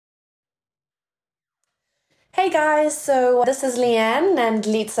Hey guys, so this is Leanne and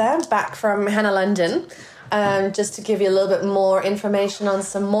Litsa back from Hannah London. Just to give you a little bit more information on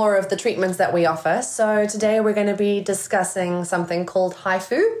some more of the treatments that we offer. So today we're going to be discussing something called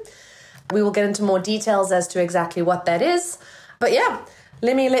HIFU. We will get into more details as to exactly what that is. But yeah,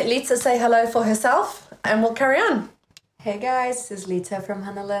 let me let Litsa say hello for herself and we'll carry on. Hey guys, this is Lita from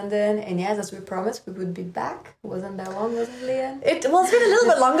Hannah London, and yes, as we promised, we would be back. Wasn't that long, was it, Leanne? It's been a little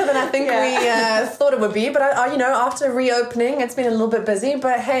bit longer than I think we thought it would be, but after reopening, it's been a little bit busy,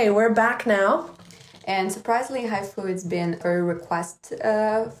 but hey, we're back now. And surprisingly, HIFU has been very requested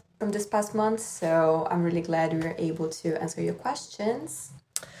from this past month, so I'm really glad we were able to answer your questions.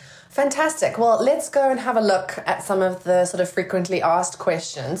 Fantastic. Well, let's go and have a look at some of the sort of frequently asked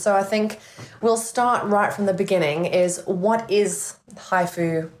questions. So I think we'll start right from the beginning is what is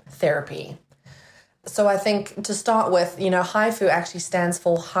HIFU therapy? So I think to start with, HIFU actually stands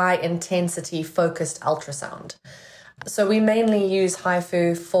for high intensity focused ultrasound. So we mainly use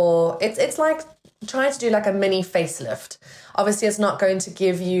HIFU for, it's like trying to do like a mini facelift. Obviously, it's not going to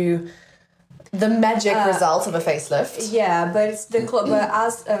give you the magic result of a facelift. Yeah, but it's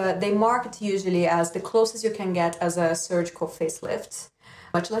they mark it usually as the closest you can get as a surgical facelift.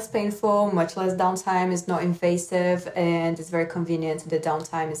 Much less painful, much less downtime, is not invasive, and it's very convenient. The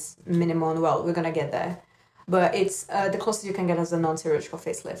downtime is minimal. Well, we're gonna get there, but it's the closest you can get as a non-surgical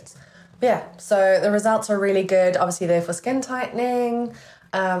facelift. Yeah, so the results are really good. Obviously, they're for skin tightening,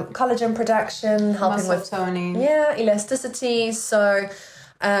 collagen production, helping muscle with toning. Yeah, elasticity. So.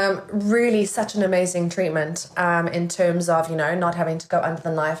 Really such an amazing treatment in terms of, not having to go under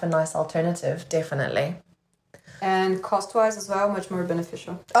the knife, a nice alternative, definitely. And cost-wise as well, much more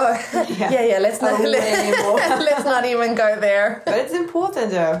beneficial. Oh, yeah, let's not even go there. But it's important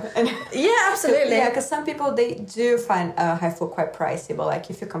though. Yeah, absolutely. Yeah, because some people, they do find HIFU quite pricey, but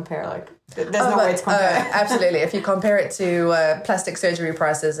like if you compare, there's no way to compare. Absolutely. If you compare it to plastic surgery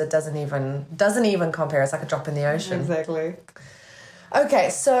prices, it doesn't even compare. It's like a drop in the ocean. Exactly. Okay,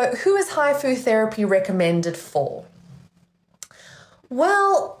 so who is HIFU therapy recommended for?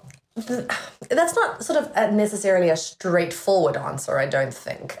 Well, that's not sort of necessarily a straightforward answer, I don't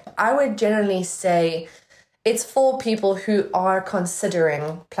think. I would generally say it's for people who are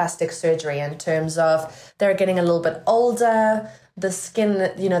considering plastic surgery in terms of they're getting a little bit older, the skin,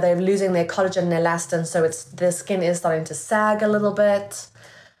 they're losing their collagen and elastin, so the skin is starting to sag a little bit.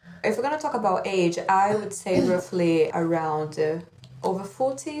 If we're going to talk about age, I would say roughly around over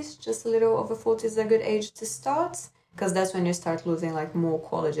 40s, just a little over 40 is a good age to start, because that's when you start losing more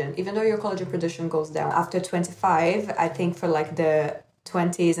collagen. Even though your collagen production goes down after 25, I think for the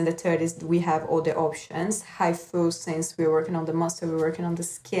 20s and the 30s, we have all the options. HIFU, since we're working on the muscle, we're working on the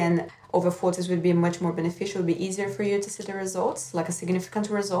skin, over 40s would be much more beneficial. It would be easier for you to see the results, like a significant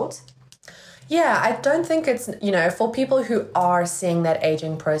result. Yeah, I don't think it's, for people who are seeing that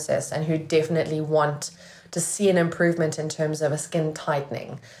aging process and who definitely want to see an improvement in terms of a skin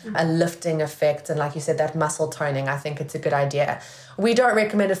tightening, a lifting effect, and like you said, that muscle toning, I think it's a good idea. We don't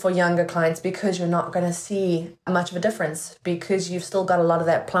recommend it for younger clients because you're not going to see much of a difference because you've still got a lot of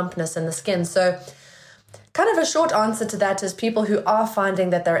that plumpness in the skin. So kind of a short answer to that is people who are finding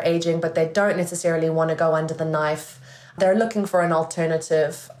that they're aging, but they don't necessarily want to go under the knife. They're looking for an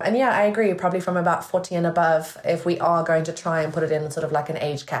alternative. And yeah, I agree, probably from about 40 and above, if we are going to try and put it in sort of like an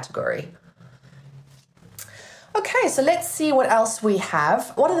age category. Okay, so let's see what else we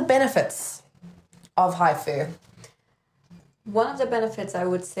have. What are the benefits of HIFU? One of the benefits, I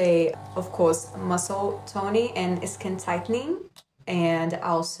would say, of course, muscle toning and skin tightening. And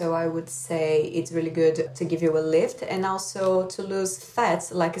also, I would say it's really good to give you a lift and also to lose fat,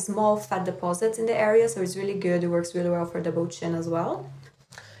 like small fat deposits in the area. So it's really good. It works really well for double chin as well.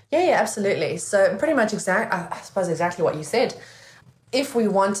 Yeah, absolutely. So pretty much exactly what you said. If we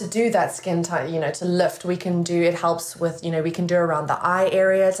want to do that skin tight, to lift, we can do, it helps with, we can do around the eye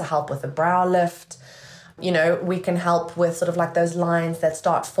area to help with the brow lift. We can help with sort of like those lines that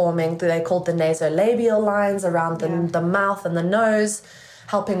start forming, they're called the nasolabial lines around the mouth and the nose,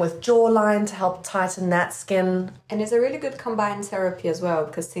 helping with jawline to help tighten that skin. And it's a really good combined therapy as well,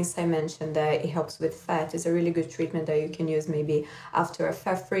 because since I mentioned that it helps with fat, it's a really good treatment that you can use maybe after a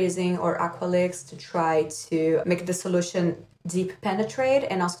fat freezing or Aqualix to try to make the solution deep penetrate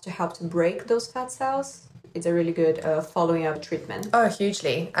and also to help to break those fat cells. It's a really good following up treatment. Oh,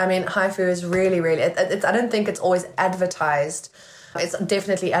 hugely. I mean, HIFU is really, really, I don't think it's always advertised It's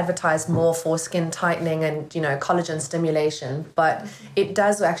definitely advertised more for skin tightening and, you know, collagen stimulation, but it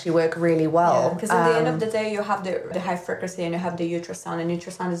does actually work really well. Because at the end of the day, you have the high frequency and you have the ultrasound, and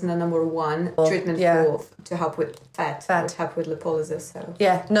ultrasound is the number one treatment to help with fat. To help with lipolysis. So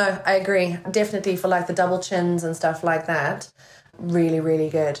yeah, no, I agree. Definitely for like the double chins and stuff like that. Really, really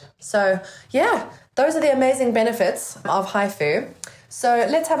good. So yeah, those are the amazing benefits of HIFU. So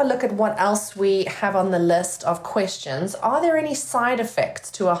let's have a look at what else we have on the list of questions. Are there any side effects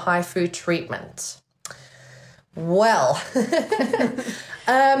to a HIFU treatment? Well,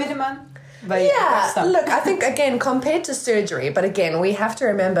 minimum. But look, I think, again, compared to surgery, but again, we have to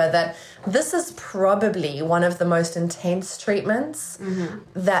remember that this is probably one of the most intense treatments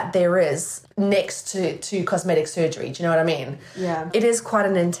that there is next to cosmetic surgery. Do you know what I mean? Yeah. It is quite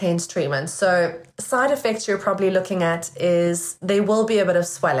an intense treatment. So side effects you're probably looking at is there will be a bit of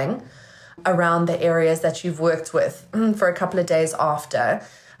swelling around the areas that you've worked with for a couple of days after.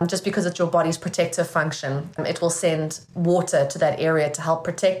 Just because it's your body's protective function. It will send water to that area to help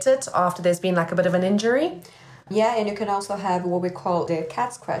protect it after there's been like a bit of an injury. Yeah, and you can also have what we call the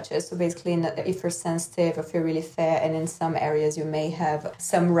cat scratches. So basically, if you're sensitive, if you're really fair, and in some areas you may have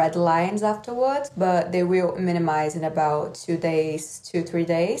some red lines afterwards, but they will minimize in about 2 days, 2-3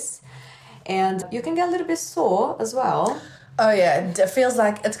 days. And you can get a little bit sore as well. Oh yeah, it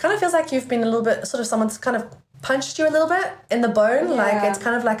kind of feels like you've been a little bit, sort of someone's kind of punched you a little bit in the bone. Like it's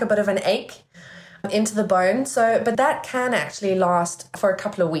kind of like a bit of an ache into the bone. So, but that can actually last for a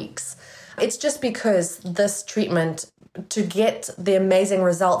couple of weeks. It's just because this treatment, to get the amazing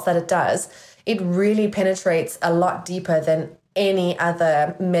results that it does, it really penetrates a lot deeper than any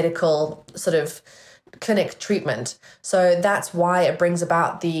other medical sort of clinic treatment. So that's why it brings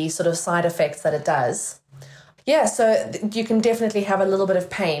about the sort of side effects that it does. Yeah, so you can definitely have a little bit of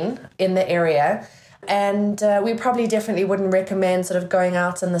pain in the area. And we probably definitely wouldn't recommend sort of going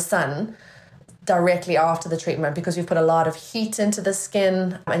out in the sun directly after the treatment, because you've put a lot of heat into the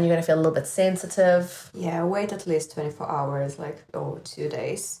skin and you're going to feel a little bit sensitive. Yeah, wait at least 24 hours, 2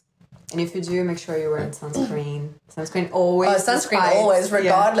 days. And if you do, make sure you're wearing sunscreen. Sunscreen always. Sunscreen always,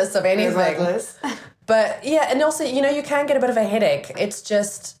 regardless of anything. Regardless. But yeah, and also, you know, you can get a bit of a headache. It's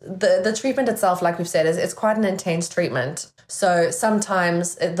just the treatment itself, like we've said, it's quite an intense treatment. So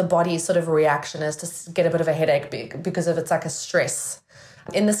sometimes the body's sort of reaction is to get a bit of a headache because of it's like a stress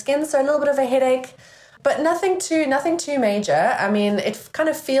in the skin. So a little bit of a headache, but nothing too major. I mean, it kind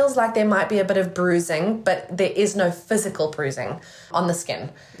of feels like there might be a bit of bruising, but there is no physical bruising on the skin.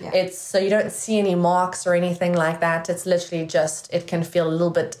 Yeah. It's so you don't see any marks or anything like that. It's literally just, it can feel a little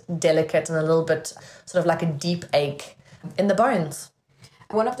bit delicate and a little bit sort of like a deep ache in the bones.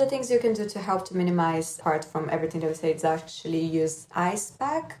 One of the things you can do to help to minimize, apart from everything that we say, is actually use ice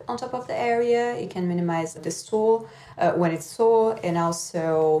pack on top of the area. You can minimize the sore when it's sore, and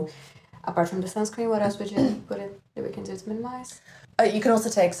also, apart from the sunscreen, what else would you put in that we can do to minimize? You can also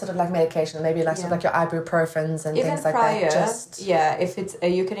take sort of like medication, maybe like sort of like your ibuprofens and even things like prior, that. If it's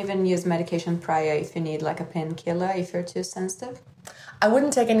you can even use medication prior if you need like a painkiller if you're too sensitive. I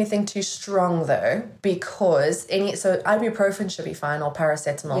wouldn't take anything too strong though, because ibuprofen should be fine or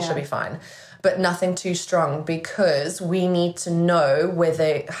paracetamol should be fine, but nothing too strong, because we need to know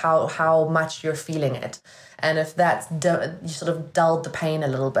how much you're feeling it. And if that's you sort of dulled the pain a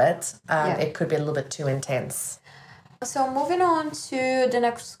little bit, it could be a little bit too intense. So moving on to the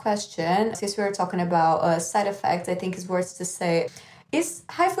next question, since we were talking about side effects, I think it's worth to say, is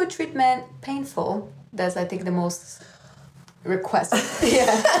HIFU treatment painful? That's, I think, the most requested.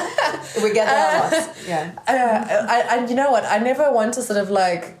 We get that a lot. Yeah. And you know what? I never want to sort of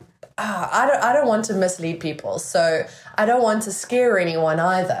like, I don't want to mislead people. So I don't want to scare anyone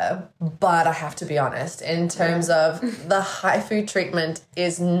either. But I have to be honest, in terms of the HIFU treatment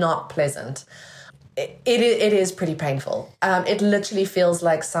is not pleasant. It is pretty painful. It literally feels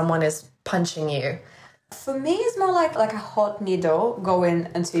like someone is punching you. For me, it's more like a hot needle going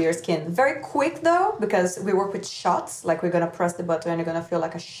into your skin. Very quick though, because we work with shots. Like we're gonna press the button and you're gonna feel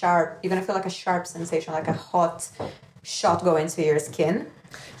like a sharp sensation, like a hot shot go into your skin.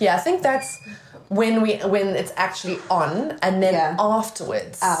 Yeah, I think that's when it's actually on, and then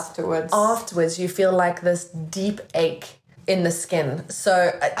afterwards you feel like this deep ache in the skin.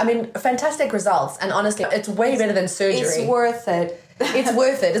 So, I mean, fantastic results. And honestly, it's way better than surgery. It's worth it. It's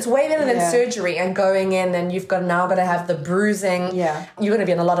worth it. It's way better than surgery, and going in and you've now got to have the bruising. Yeah. You're going to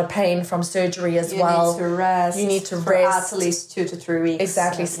be in a lot of pain from surgery as well. You need to rest. For at least 2 to 3 weeks.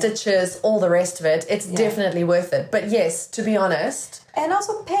 Exactly. Stitches, all the rest of it. It's definitely worth it. But yes, to be honest. And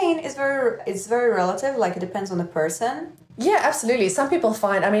also pain is very relative. Like it depends on the person. Yeah, absolutely. Some people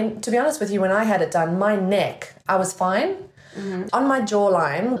find, I mean, to be honest with you, when I had it done, my neck, I was fine. On my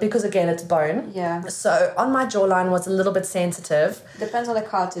jawline, because again, it's bone. Yeah. So on my jawline was a little bit sensitive. Depends on the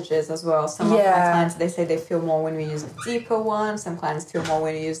cartridges as well. Some of my clients, they say they feel more when we use the deeper one. Some clients feel more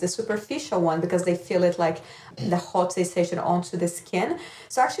when you use the superficial one because they feel it like the hot sensation onto the skin.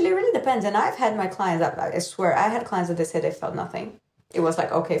 So actually it really depends. And I've had my clients, I swear, I had clients that they said they felt nothing. It was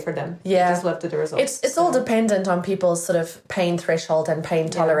like okay for them. Yeah. They just left the results. It's all dependent on people's sort of pain threshold and pain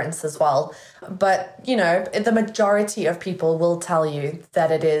tolerance as well. But, you know, the majority of people will tell you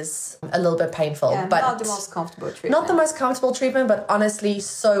that it is a little bit painful. Yeah, but not the most comfortable treatment. Not the most comfortable treatment, but honestly,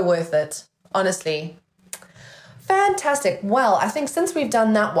 so worth it. Honestly. Fantastic. Well, I think since we've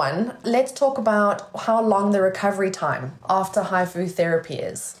done that one, let's talk about how long the recovery time after HIFU therapy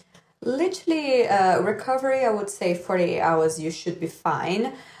is. Literally, recovery, I would say 48 hours, you should be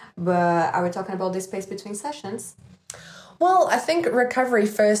fine. But are we talking about the space between sessions? Well, I think recovery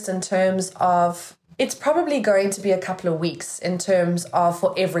first in terms of, it's probably going to be a couple of weeks in terms of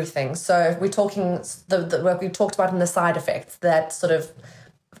for everything. So if we're talking, what we talked about in the side effects, that sort of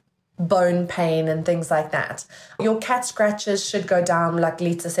bone pain and things like that. Your cat scratches should go down, like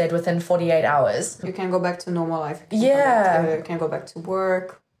Lisa said, within 48 hours. You can go back to normal life. You can go back to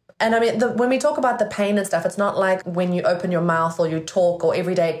work. And I mean, when we talk about the pain and stuff, it's not like when you open your mouth or you talk or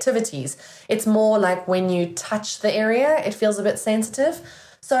everyday activities. It's more like when you touch the area, it feels a bit sensitive.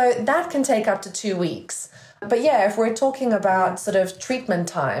 So that can take up to 2 weeks. But yeah, if we're talking about sort of treatment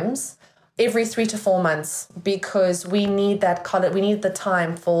times, every 3 to 4 months, because we need we need the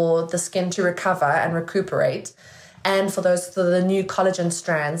time for the skin to recover and recuperate, and for the new collagen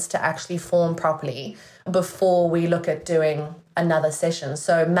strands to actually form properly before we look at doing another session.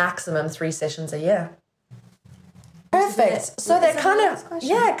 So maximum 3 sessions a year. Perfect. So that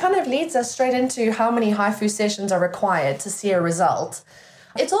kind of leads us straight into how many HIFU sessions are required to see a result.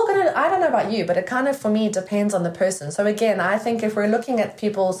 It's all gonna, I don't know about you, but it kind of, for me, depends on the person. So again, I think if we're looking at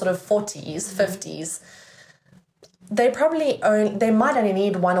people sort of 40s, 50s, they might only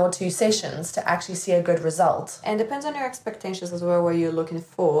need 1 or 2 sessions to actually see a good result. And depends on your expectations as well, what you're looking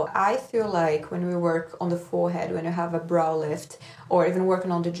for. I feel like when we work on the forehead, when you have a brow lift, or even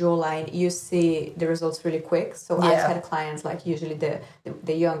working on the jawline, you see the results really quick. So I've had clients, like usually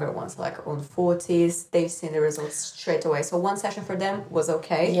the younger ones, like on 40s, they've seen the results straight away. So 1 session for them was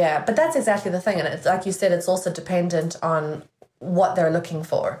okay. Yeah, but that's exactly the thing. And it's like you said, it's also dependent on what they're looking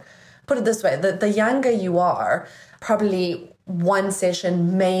for. Put it this way, the younger you are, probably 1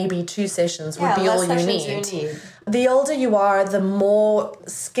 session, maybe 2 sessions would be all you need. The older you are, the more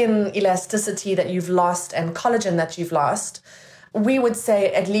skin elasticity that you've lost and collagen that you've lost. We would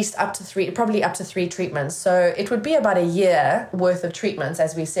say at least up to 3 treatments. So it would be about a year worth of treatments,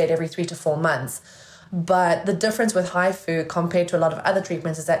 as we said, every 3 to 4 months. But the difference with HIFU compared to a lot of other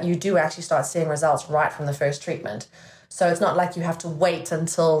treatments is that you do actually start seeing results right from the first treatment. So it's not like you have to wait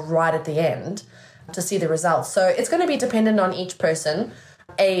until right at the end to see the results. So it's going to be dependent on each person,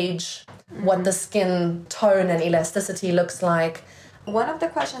 age, what the skin tone and elasticity looks like. One of the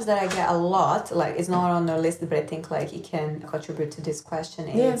questions that I get a lot, like it's not on the list, but I think like it can contribute to this question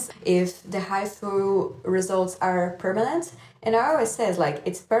is if the HIFU results are permanent. And I always say like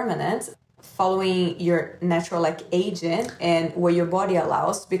it's permanent following your natural like aging and what your body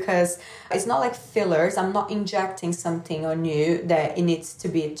allows, because it's not like fillers. I'm not injecting something on you that it needs to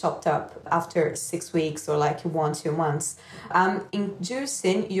be topped up after 6 weeks or like 1-2 months. I'm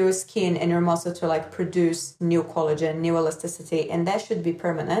inducing your skin and your muscle to like produce new collagen, new elasticity, and that should be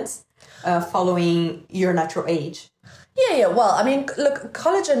permanent following your natural age. Yeah. Well, I mean, look,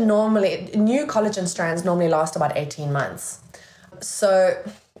 new collagen strands normally last about 18 months. So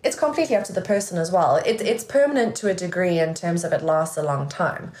it's completely up to the person as well. It's permanent to a degree in terms of it lasts a long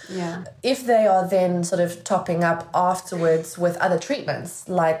time. Yeah. If they are then sort of topping up afterwards with other treatments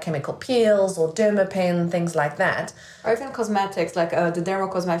like chemical peels or Dermapen, things like that. Or even cosmetics, like the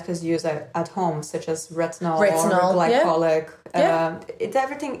dermal cosmetics used at home, such as retinol or glycolic. It's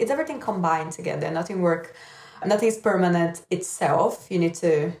everything combined together. Nothing is permanent itself. You need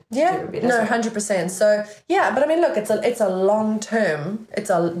to do a bit 100%. So but I mean, look, it's a long term. It's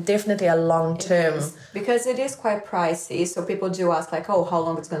definitely a long term, because it is quite pricey. So people do ask like, oh, how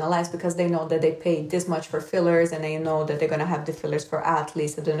long it's gonna last, because they know that they pay this much for fillers, and they know that they're gonna have the fillers for at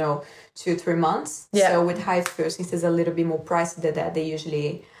least 2-3 months. So with HIFU, since it's a little bit more pricey than that, they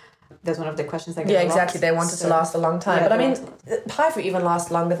usually. That's one of the questions I get. Yeah, exactly. They want it to last a long time. But I mean, HIFU even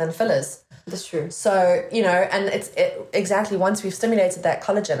lasts longer than fillers. That's true. So, and it's exactly once we've stimulated that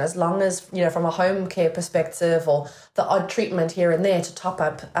collagen, as long as, from a home care perspective or the odd treatment here and there to top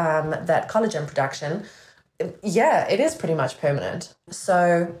up that collagen production, it is pretty much permanent.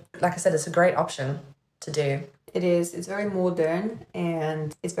 So, like I said, it's a great option to do. It is. It's very modern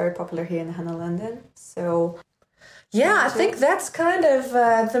and it's very popular here in Hannah, London. So yeah, I think that's kind of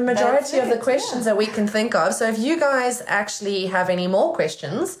the majority of the questions that we can think of. So if you guys actually have any more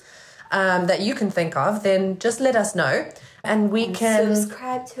questions that you can think of, then just let us know. And we can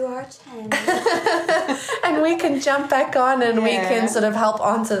subscribe to our channel. and we can jump back on and we can sort of help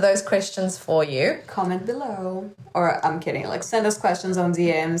answer those questions for you. Comment below. Or I'm kidding. Like send us questions on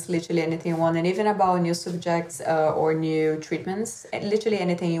DMs, literally anything you want. And even about new subjects or new treatments. Literally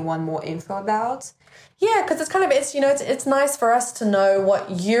anything you want more info about. Yeah, because it's nice for us to know what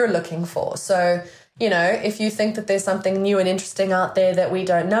you're looking for. So, if you think that there's something new and interesting out there that we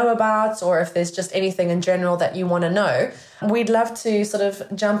don't know about, or if there's just anything in general that you want to know, we'd love to sort of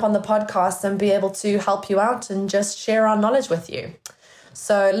jump on the podcast and be able to help you out and just share our knowledge with you.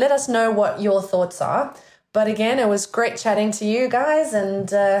 So let us know what your thoughts are. But again, it was great chatting to you guys and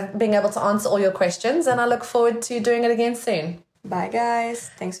being able to answer all your questions. And I look forward to doing it again soon. Bye, guys.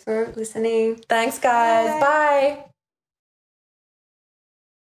 Thanks for listening. Thanks, guys. Bye.